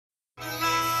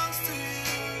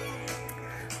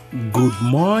Good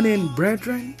morning,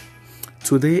 brethren.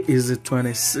 Today is the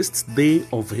 26th day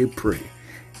of April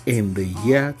in the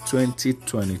year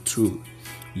 2022.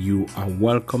 You are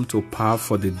welcome to Power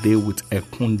for the Day with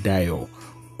Ekundayo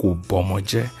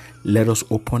Kubomoje. Let us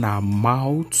open our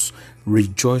mouths,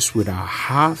 rejoice with our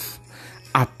heart,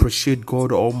 appreciate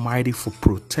God Almighty for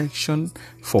protection,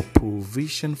 for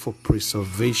provision, for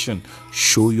preservation.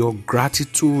 Show your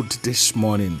gratitude this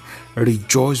morning.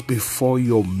 Rejoice before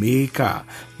your Maker.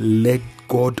 Let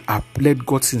God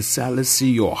sincerely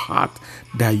see your heart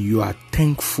that you are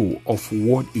thankful of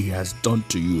what He has done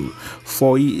to you.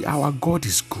 For our God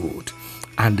is good,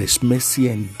 and His mercy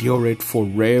endureth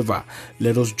forever.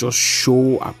 Let us just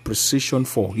show appreciation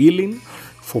for healing,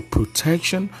 for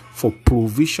protection, for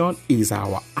provision. Is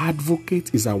our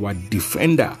advocate, is our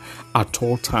defender at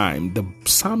all times. The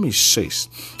psalmist says,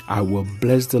 I will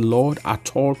bless the Lord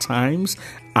at all times,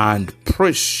 and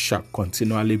praise shall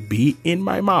continually be in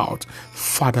my mouth.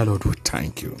 Father, Lord, we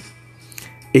thank you.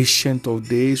 Ancient of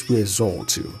days, we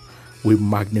exalt you. We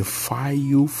magnify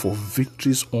you for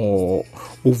victories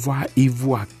over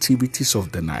evil activities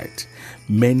of the night.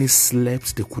 Many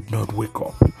slept, they could not wake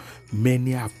up.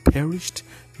 Many are perished.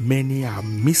 Many are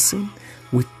missing.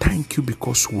 We thank you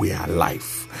because we are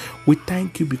alive. We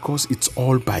thank you because it's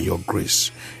all by your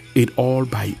grace. It's all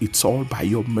by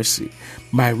your mercy.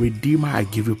 My Redeemer, I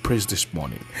give you praise this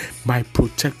morning. My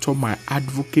protector, my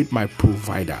advocate, my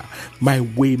provider, my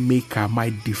way maker,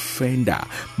 my defender,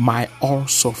 my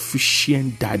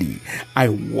all-sufficient daddy. I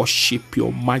worship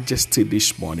your majesty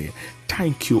this morning.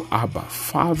 Thank you, Abba.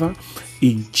 Father,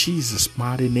 in Jesus'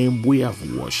 mighty name we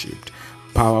have worshipped.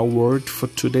 Power word for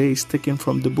today is taken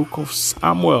from the book of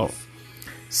Samuel.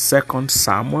 2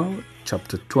 Samuel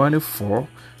chapter 24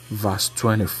 verse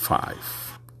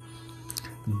 25.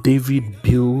 David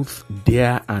built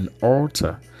there an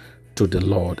altar to the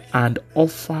Lord and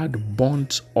offered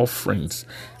burnt offerings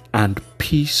and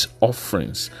peace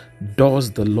offerings. Thus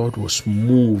the Lord was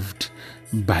moved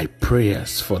by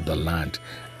prayers for the land,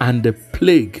 and the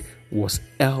plague was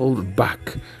held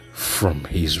back from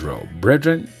Israel.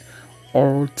 Brethren,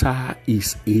 altar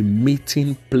is a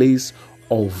meeting place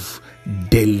of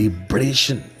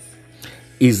deliberation,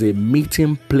 is a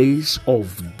meeting place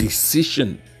of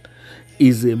decision,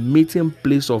 is a meeting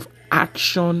place of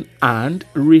action and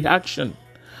reaction.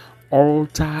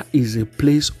 Altar is a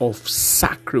place of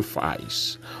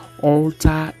sacrifice.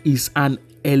 Altar is an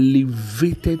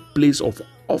elevated place of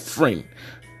offering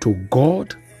to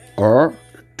God or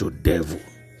to devil.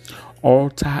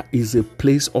 Altar is a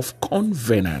place of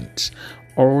covenant.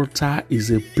 Altar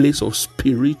is a place of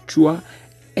spiritual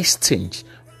exchange,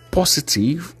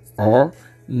 positive or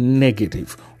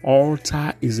negative.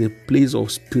 Altar is a place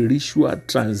of spiritual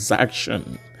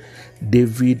transaction.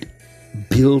 David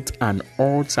built an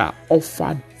altar,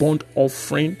 offered burnt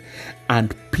offering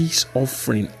and peace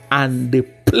offering, and the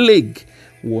plague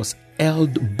was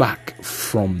held back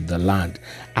from the land.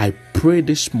 I pray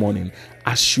this morning,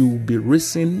 as you be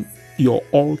raising your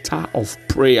altar of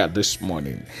prayer this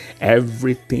morning,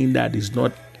 everything that is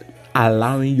not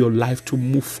allowing your life to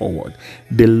move forward,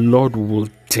 the Lord will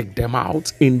take them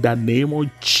out in the name of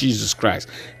Jesus Christ.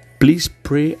 Please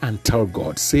pray and tell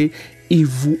God, say,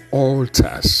 evil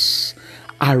altars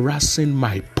harassing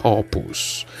my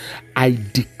purpose, I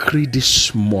decree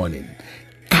this morning,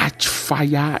 catch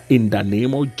fire in the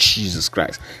name of Jesus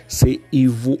Christ. Say,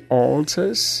 evil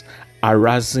altars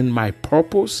harassing my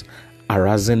purpose,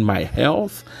 harassing my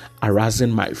health,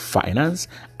 harassing my finance,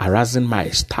 harassing my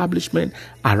establishment,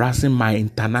 harassing my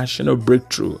international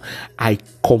breakthrough, I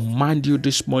command you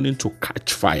this morning to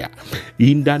catch fire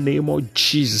in the name of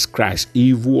Jesus Christ.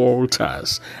 Evil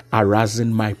altars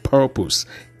harassing my purpose,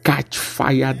 catch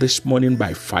fire this morning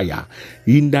by fire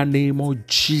in the name of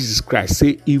Jesus Christ.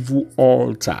 Say, evil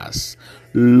altars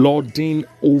lording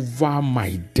over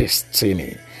my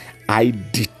destiny, I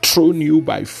dethrone you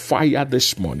by fire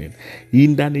this morning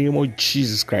in the name of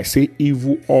Jesus Christ. Say,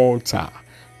 evil altar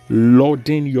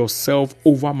lording yourself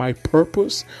over my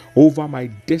purpose, over my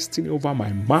destiny, over my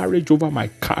marriage, over my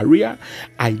career,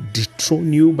 I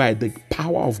dethrone you by the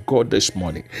power of God this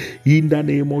morning in the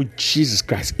name of Jesus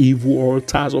Christ. Evil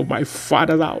altars of my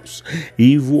father's house,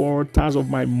 evil altars of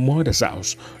my mother's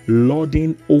house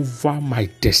lording over my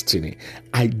destiny,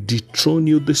 I dethrone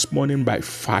you this morning by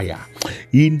fire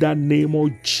in the name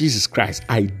of Jesus Christ.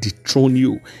 I dethrone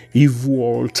you. Evil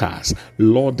altars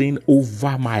lording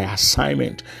over my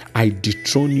assignment, I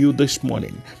dethrone you this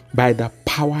morning by the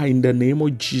power in the name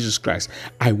of Jesus Christ.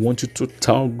 I want you to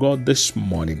tell God this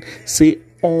morning, say,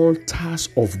 altars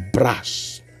of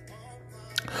brass,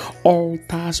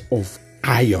 altars of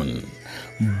iron,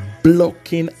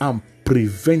 blocking and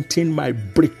preventing my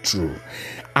breakthrough,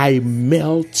 I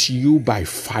melt you by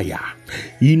fire.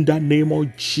 In the name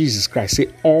of Jesus Christ, say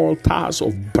altars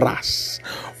of brass,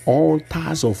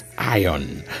 altars of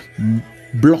iron,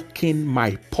 blocking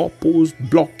my purpose,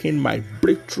 blocking my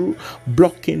breakthrough,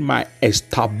 blocking my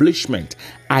establishment.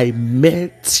 I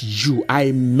melt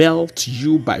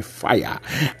you by fire.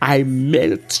 I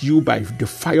melt you by the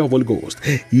fire of Holy Ghost.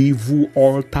 Evil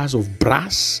altars of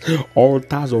brass,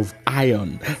 altars of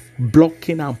iron,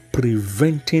 blocking and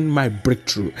preventing my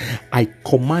breakthrough. I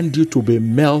command you to be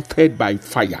melted by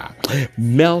fire.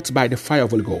 Melt by the fire of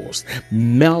Holy Ghost.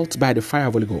 Melt by the fire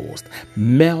of Holy Ghost.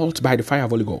 Melt by the fire of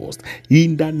Holy Ghost.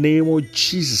 In the name of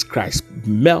Jesus Christ,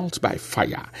 melt by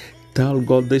fire. Tell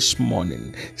God this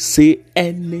morning, say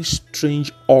any strange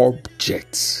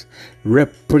object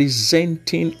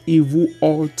representing evil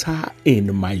altar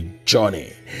in my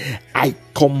journey, I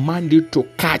command you to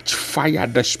catch fire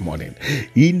this morning.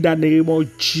 In the name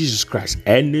of Jesus Christ,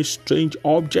 any strange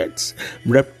objects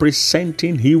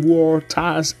representing evil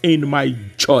altars in my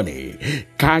journey,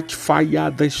 catch fire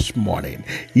this morning.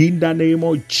 In the name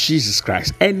of Jesus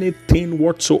Christ, anything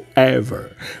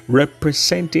whatsoever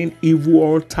representing evil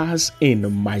altars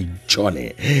in my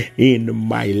journey, in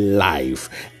my life,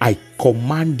 I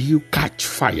command you catch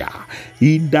fire.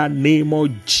 In the name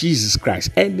of Jesus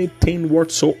Christ, anything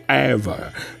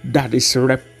whatsoever that is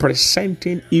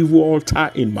representing evil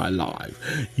altar in my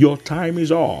life, your time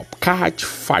is up. Catch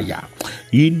fire.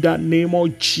 In the name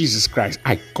of Jesus Christ,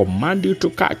 I command you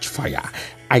to catch fire.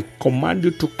 I command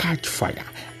you to catch fire.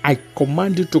 I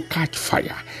command you to catch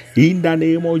fire. In the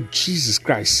name of Jesus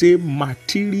Christ, say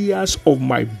materials of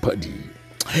my body.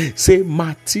 Say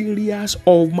materials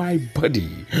of my body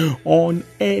on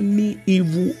any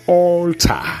evil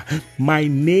altar, my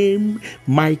name,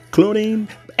 my clothing,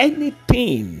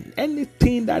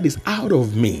 anything that is out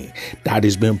of me that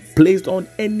has been placed on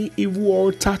any evil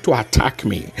altar to attack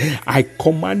me, I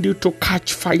command you to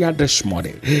catch fire this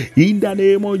morning. In the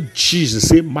name of Jesus,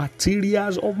 say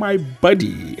materials of my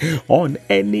body on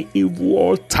any evil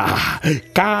altar,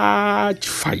 catch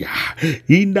fire.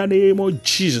 In the name of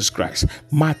Jesus Christ,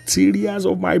 materials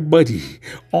of my body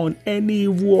on any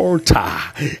evil altar,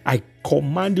 I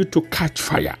command you to catch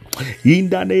fire. In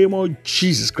the name of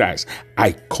Jesus Christ,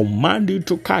 I command you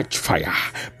to catch fire.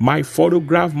 My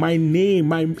photograph, my name,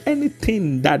 my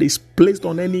anything that is placed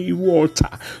on any evil altar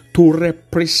to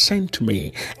represent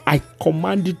me, I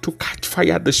command you to catch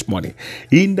fire this morning.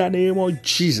 In the name of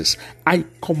Jesus, I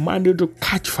command you to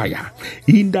catch fire.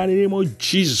 In the name of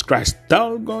Jesus Christ,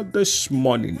 tell God this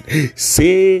morning,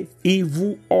 say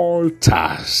evil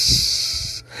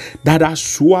altars that has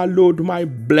swallowed my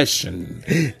blessing,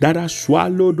 that has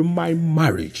swallowed my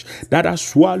marriage, that has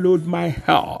swallowed my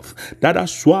health, that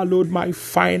has swallowed my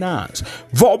finance,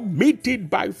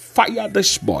 vomited by fire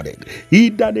this morning.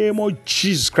 In the name of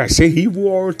Jesus Christ, say evil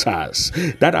altars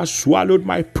that has swallowed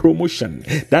my promotion,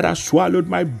 that has swallowed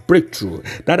my breakthrough,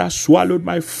 that has swallowed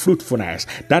my fruitfulness,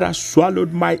 that has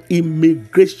swallowed my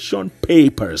immigration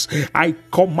papers, I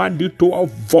command you to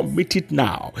vomit it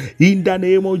now. In the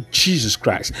name of Jesus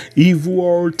Christ, evil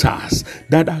altars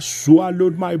that have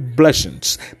swallowed my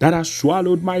blessings, that have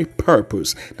swallowed my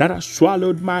purpose, that have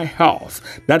swallowed my health,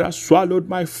 that have swallowed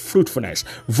my fruitfulness,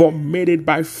 vomited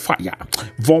by fire,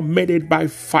 vomited by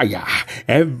fire.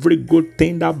 Every good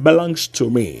thing that belongs to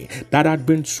me that had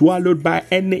been swallowed by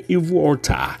any evil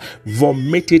altar,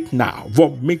 vomit it now,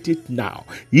 vomit it now.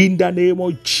 In the name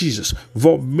of Jesus,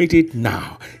 vomit it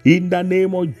now. In the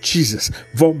name of Jesus,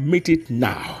 vomit it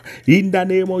now. In the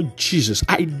name of Jesus,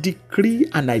 I decree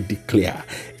and I declare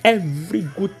every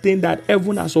good thing that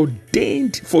heaven has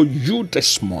ordained for you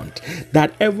this month,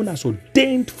 that heaven has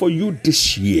ordained for you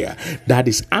this year, that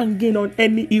is hanging on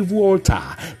any evil altar,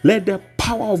 let the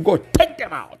power of God take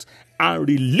them out and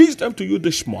release them to you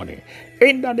this morning.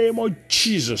 In the name of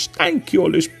Jesus, thank you,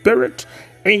 Holy Spirit.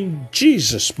 In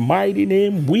Jesus' mighty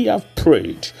name we have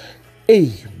prayed.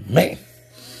 Amen.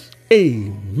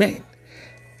 Amen.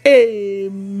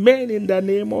 Amen. In the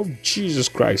name of Jesus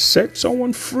Christ, set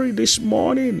someone free this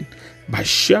morning by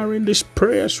sharing these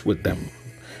prayers with them.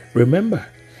 Remember,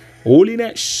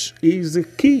 holiness is the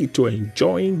key to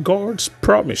enjoying God's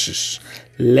promises.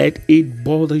 Let it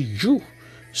bother you,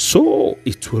 so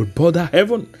it will bother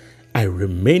heaven. I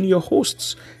remain your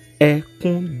hosts,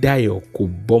 Ekundayo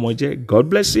Kubomoje.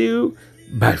 God bless you.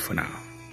 Bye for now.